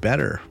have did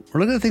better, or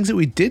look at the things that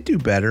we did do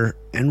better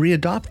and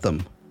readopt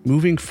them.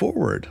 Moving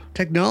forward,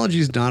 technology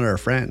is not our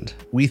friend.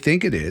 We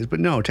think it is,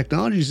 but no,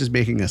 technology is just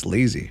making us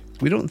lazy.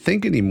 We don't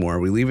think anymore.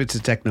 We leave it to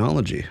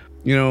technology.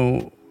 You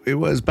know, it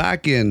was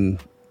back in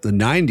the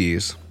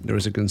 90s, there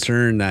was a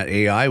concern that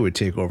AI would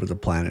take over the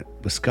planet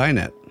with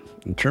Skynet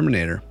and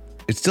Terminator.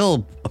 It's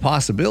still a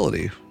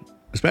possibility,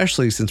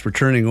 especially since we're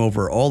turning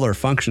over all our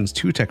functions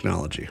to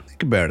technology.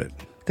 Think about it.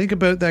 Think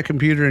about that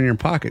computer in your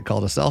pocket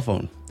called a cell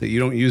phone that you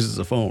don't use as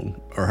a phone,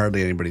 or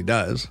hardly anybody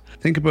does.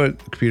 Think about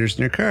computers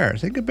in your car.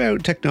 Think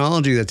about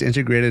technology that's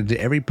integrated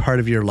into every part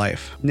of your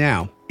life.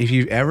 Now, if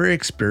you've ever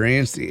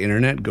experienced the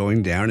internet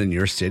going down in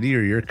your city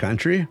or your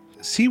country,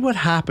 see what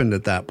happened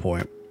at that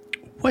point.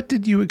 What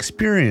did you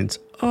experience?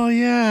 Oh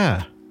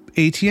yeah,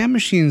 ATM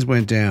machines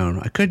went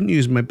down. I couldn't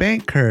use my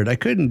bank card. I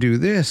couldn't do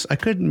this. I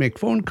couldn't make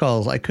phone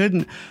calls. I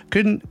couldn't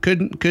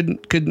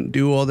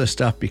do all this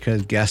stuff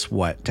because guess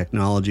what?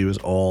 Technology was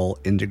all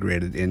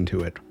integrated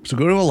into it. So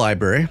go to a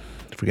library.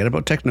 Forget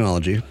about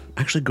technology.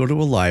 Actually go to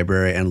a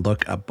library and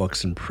look at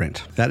books in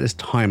print. That is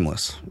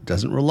timeless. It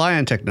doesn't rely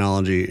on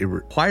technology. It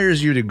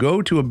requires you to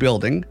go to a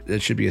building.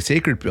 It should be a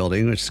sacred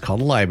building, which is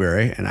called a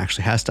library, and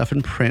actually has stuff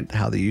in print,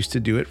 how they used to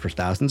do it for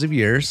thousands of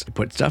years. You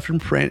put stuff in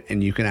print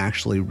and you can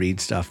actually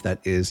read stuff that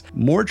is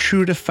more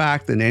true to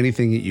fact than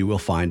anything that you will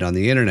find on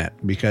the internet,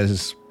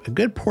 because a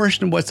good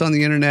portion of what's on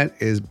the internet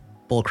is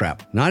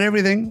bullcrap. Not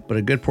everything, but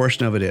a good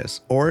portion of it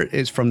is. Or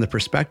it's from the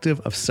perspective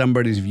of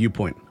somebody's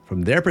viewpoint,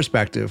 from their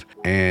perspective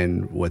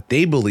and what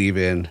they believe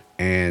in,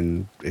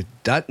 and it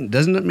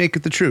doesn't make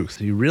it the truth.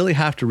 You really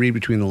have to read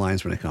between the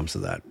lines when it comes to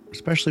that,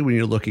 especially when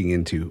you're looking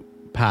into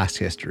past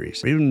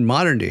histories or even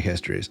modern day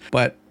histories.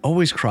 But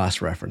always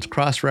cross-reference.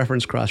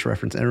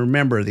 And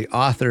remember, the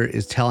author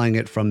is telling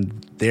it from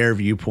their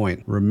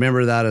viewpoint.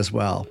 Remember that as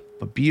well.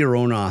 But be your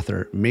own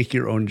author, make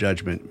your own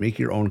judgment, make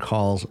your own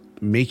calls,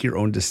 make your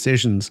own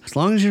decisions. As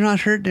long as you're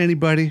not hurting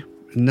anybody,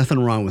 nothing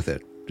wrong with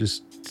it.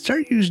 Just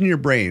start using your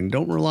brain.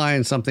 Don't rely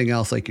on something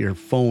else like your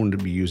phone to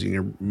be using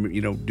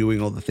or, doing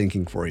all the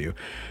thinking for you.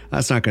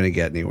 That's not going to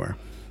get anywhere.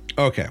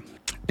 Okay.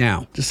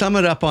 Now, to sum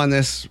it up on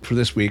this for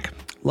this week,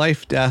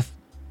 life, death,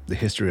 the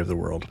history of the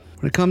world.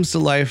 When it comes to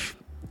life,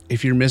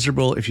 if you're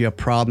miserable, if you have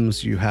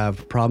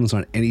problems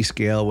on any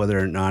scale, whether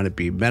or not it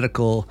be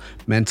medical,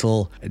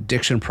 mental,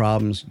 addiction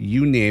problems,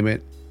 you name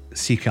it,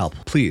 seek help.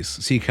 Please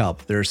seek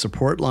help. There are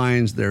support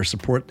lines. There's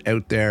support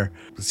out there.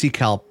 Seek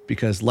help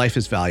because life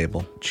is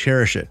valuable.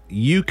 Cherish it.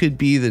 You could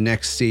be the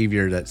next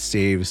savior that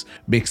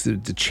makes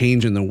the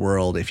change in the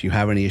world. If you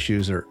have any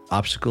issues or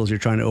obstacles you're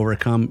trying to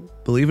overcome,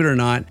 believe it or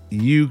not,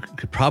 you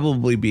could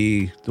probably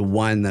be the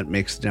one that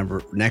makes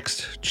the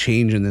next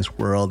change in this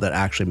world that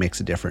actually makes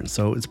a difference.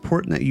 So it's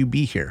important that you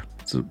be here.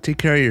 So take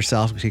care of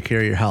yourself, take care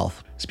of your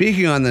health.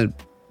 Speaking on the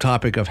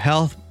topic of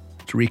health,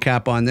 to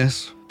recap on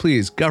this,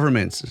 please,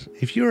 governments,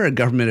 if you're a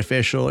government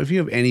official, if you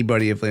have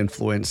anybody of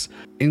influence,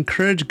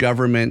 encourage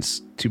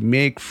governments to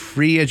make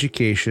free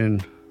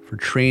education for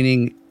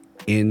training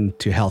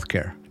into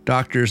healthcare.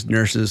 Doctors,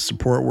 nurses,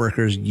 support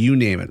workers, you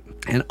name it.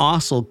 And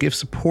also give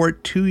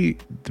support to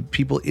the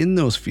people in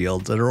those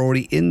fields that are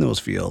already in those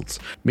fields.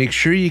 Make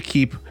sure you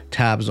keep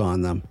tabs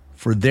on them.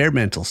 for their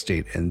mental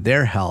state and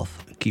their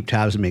health. Keep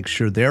tabs and make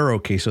sure they're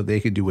okay so they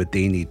can do what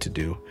they need to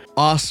do.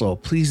 Also,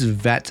 please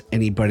vet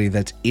anybody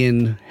that's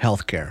in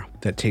healthcare,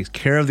 that takes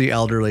care of the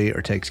elderly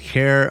or takes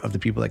care of the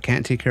people that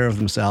can't take care of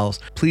themselves.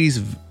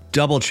 Please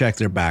double check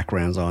their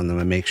backgrounds on them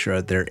and make sure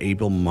that they're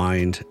able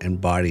mind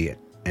and body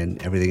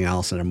and everything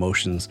else and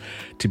emotions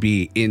to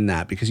be in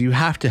that, because you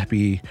have to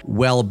be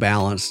well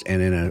balanced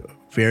and in a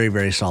very,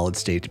 very solid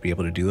state to be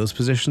able to do those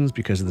positions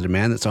because of the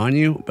demand that's on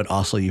you. But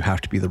also you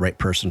have to be the right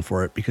person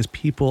for it, because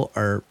people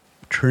are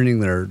handing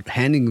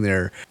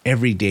their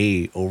every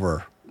day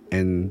over.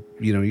 And,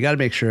 you got to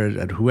make sure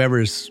that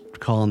whoever's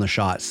calling the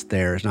shots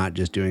there is not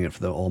just doing it for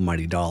the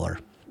almighty dollar.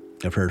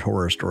 I've heard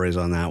horror stories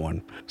on that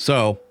one.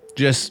 So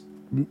just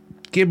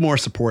give more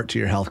support to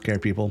your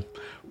healthcare people,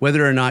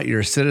 whether or not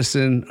you're a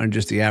citizen or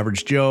just the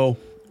average Joe,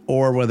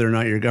 or whether or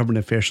not you're a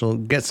government official.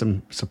 Get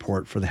some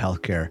support for the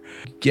healthcare.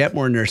 Get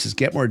more nurses,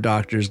 get more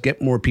doctors,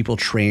 get more people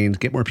trained,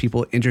 get more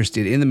people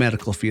interested in the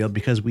medical field,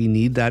 because we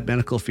need that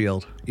medical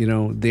field.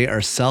 They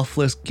are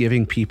selfless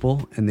giving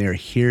people and they're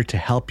here to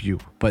help you,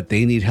 but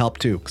they need help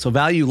too. So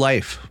value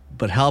life,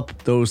 but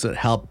help those that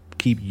help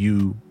keep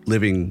you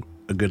living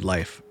a good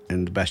life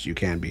and the best you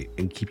can be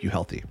and keep you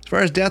healthy. As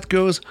far as death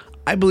goes,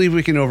 I believe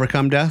we can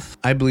overcome death.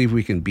 I believe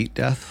we can beat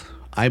death.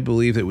 I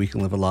believe that we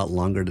can live a lot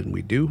longer than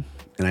we do.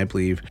 And I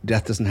believe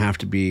death doesn't have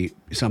to be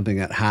something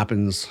that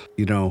happens,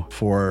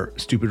 for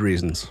stupid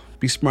reasons.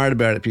 Be smart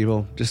about it,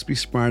 people. Just be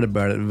smart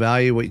about it.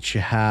 Value what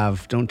you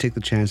have. Don't take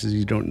the chances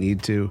you don't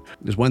need to.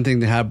 There's one thing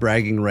to have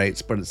bragging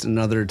rights, but it's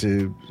another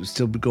to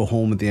still go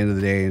home at the end of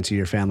the day and see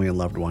your family and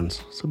loved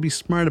ones. So be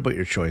smart about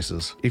your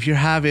choices. If you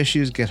have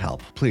issues, get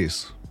help,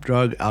 please.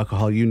 Drug,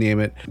 alcohol, you name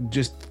it.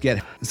 Just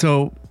get.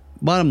 So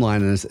bottom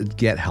line is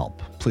get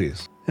help,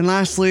 please. And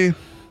lastly,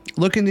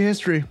 look into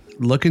history.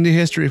 Look into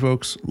history,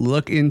 folks.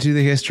 Look into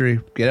the history.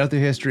 Get out the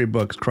history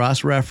books.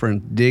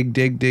 Cross-reference. Dig,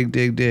 dig, dig,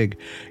 dig, dig.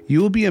 You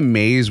will be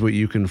amazed what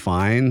you can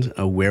find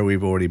where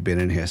we've already been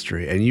in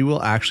history. And you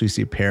will actually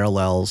see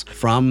parallels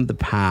from the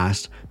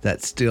past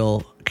that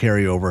still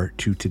carry over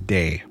to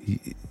today.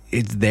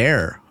 It's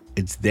there.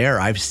 It's there.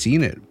 I've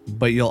seen it.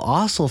 But you'll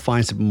also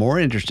find some more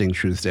interesting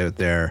truths out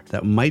there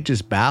that might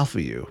just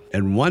baffle you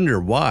and wonder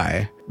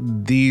why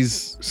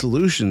these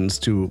solutions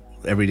to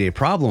everyday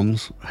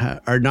problems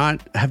have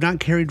not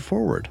carried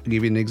forward. I'll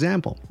give you an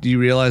example. Do you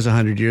realize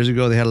 100 years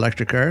ago they had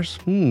electric cars?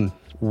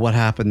 What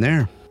happened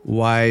there?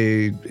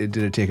 Why did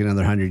it take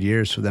another 100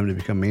 years for them to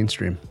become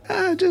mainstream?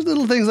 Just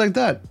little things like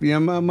that. You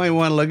might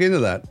want to look into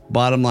that.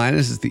 Bottom line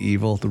is the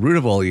root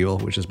of all evil,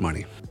 which is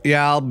money.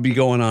 Yeah, I'll be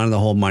going on the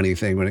whole money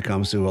thing when it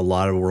comes to a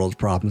lot of world's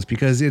problems,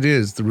 because it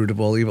is the root of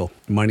all evil.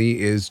 Money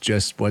is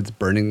just what's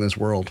burning this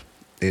world.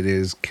 It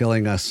is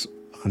killing us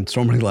on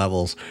so many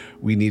levels.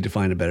 We need to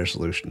find a better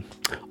solution.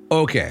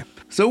 Okay.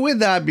 So with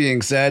that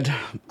being said,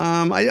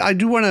 I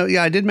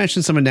did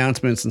mention some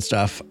announcements and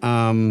stuff.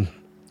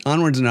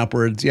 Onwards and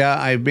upwards.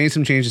 Yeah, I've made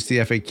some changes to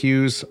the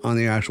FAQs on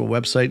the actual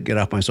website,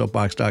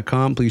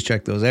 getoffmysoapbox.com. Please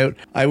check those out.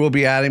 I will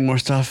be adding more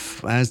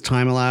stuff as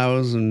time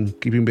allows and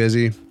keeping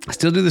busy. I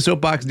still do the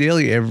Soapbox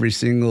Daily every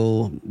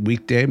single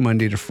weekday,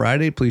 Monday to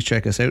Friday. Please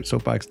check us out,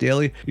 Soapbox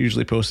Daily.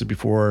 Usually posted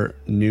before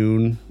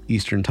noon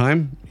Eastern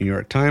time, New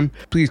York time.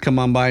 Please come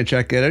on by and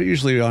check it out.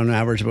 Usually on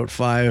average about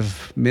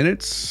 5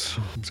 minutes.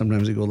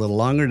 Sometimes we go a little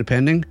longer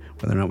depending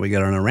whether or not we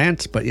get on a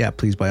rant. But yeah,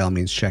 please by all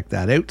means check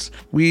that out.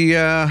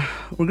 We're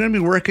going to be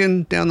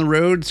working down the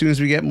road as soon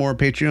as we get more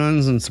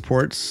Patreons and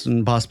supports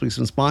and possibly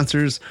some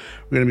sponsors.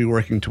 We're going to be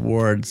working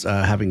towards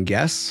having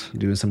guests,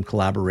 doing some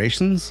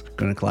collaborations.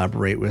 Going to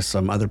collaborate with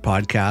some other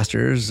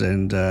podcasters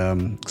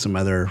and some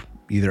other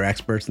either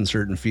experts in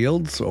certain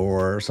fields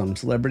or some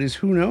celebrities.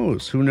 Who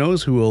knows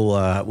who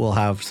we'll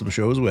have some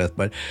shows with,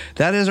 but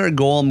that is our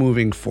goal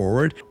moving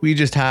forward. We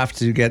just have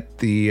to get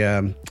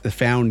the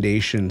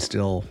foundation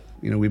still.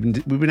 We've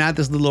been at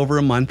this a little over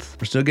a month.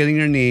 We're still getting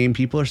our name.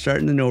 People are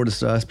starting to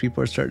notice us.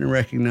 People are starting to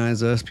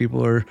recognize us.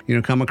 People are,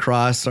 come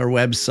across our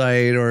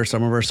website or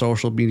some of our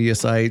social media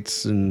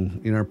sites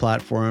and, our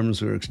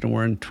platforms. We're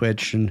on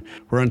Twitch and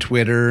we're on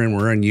Twitter and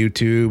we're on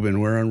YouTube and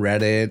we're on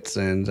Reddit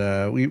and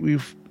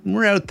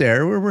we're out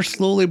there. We're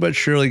slowly but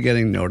surely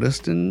getting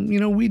noticed, and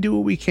we do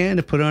what we can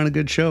to put on a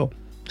good show.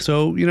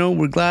 So,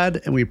 we're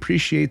glad and we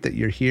appreciate that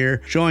you're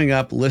here, showing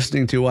up,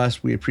 listening to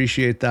us. We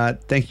appreciate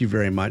that. Thank you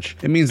very much.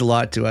 It means a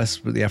lot to us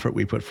for the effort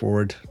we put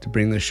forward to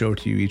bring this show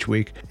to you each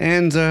week.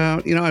 And,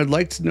 I'd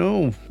like to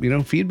know,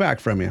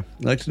 feedback from you.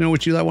 I'd like to know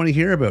what you want to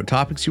hear about,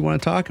 topics you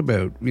want to talk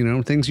about,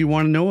 things you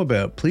want to know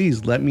about.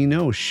 Please let me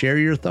know. Share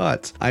your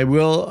thoughts. I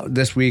will,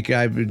 this week,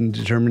 I've been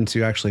determined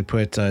to actually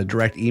put a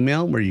direct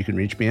email where you can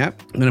reach me at.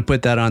 I'm going to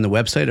put that on the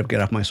website of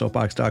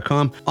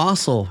getoffmysoapbox.com.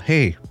 Also,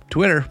 hey,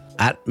 Twitter,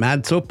 at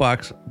Mad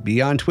Soapbox.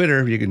 Be on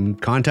Twitter. You can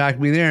contact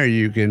me there.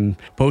 You can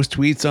post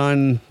tweets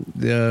on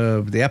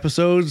the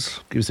episodes,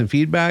 give some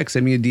feedback,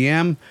 send me a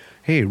DM.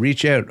 Hey,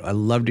 reach out. I'd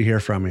love to hear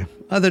from you.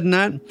 Other than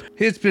that,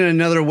 it's been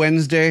another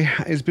Wednesday.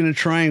 It's been a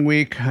trying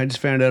week. I just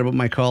found out about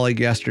my colleague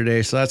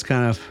yesterday, so that's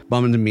kind of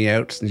bumming me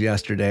out since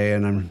yesterday,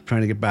 and I'm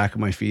trying to get back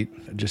on my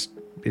feet. Just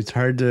it's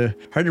hard to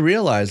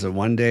realize that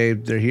one day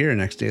they're here,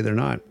 next day they're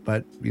not.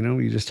 But,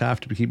 you just have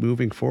to keep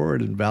moving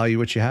forward and value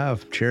what you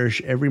have.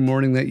 Cherish every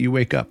morning that you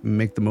wake up and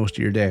make the most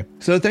of your day.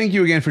 So thank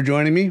you again for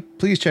joining me.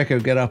 Please check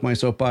out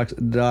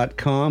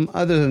getoffmysoapbox.com.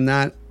 Other than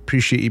that,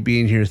 appreciate you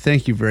being here.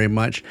 Thank you very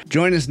much.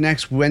 Join us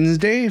next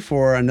Wednesday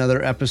for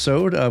another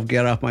episode of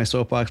Get Off My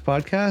Soapbox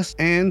podcast.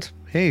 And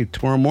hey,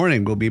 tomorrow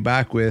morning we'll be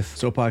back with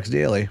Soapbox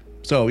Daily.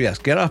 So yes,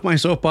 Get Off My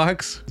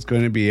Soapbox. It's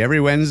going to be every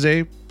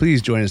Wednesday.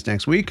 Please join us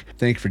next week.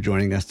 Thank you for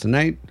joining us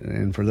tonight.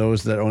 And for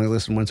those that only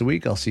listen once a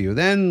week, I'll see you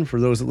then. For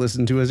those that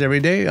listen to us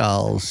every day,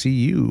 I'll see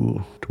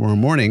you tomorrow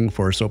morning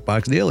for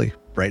Soapbox Daily,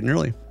 bright and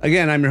early.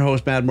 Again, I'm your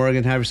host, Mad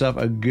Morgan. Have yourself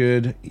a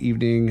good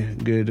evening,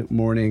 good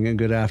morning, and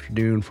good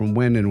afternoon from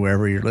when and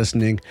wherever you're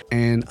listening.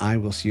 And I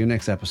will see you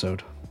next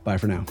episode. Bye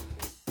for now.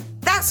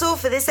 That's all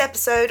for this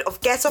episode of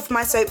Get Off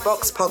My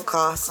Soapbox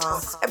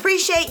podcast.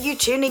 Appreciate you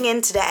tuning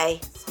in today.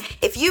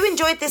 If you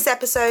enjoyed this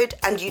episode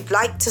and you'd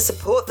like to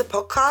support the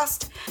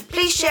podcast,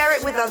 please share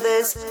it with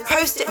others,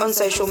 post it on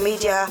social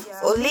media,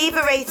 or leave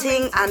a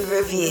rating and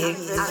review.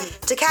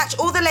 To catch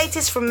all the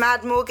latest from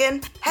Mad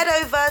Morgan, head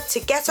over to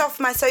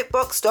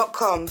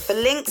getoffmysoapbox.com for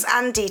links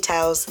and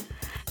details.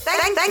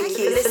 Thank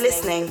you for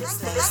listening.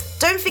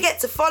 Don't forget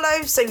to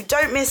follow so you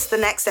don't miss the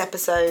next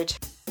episode.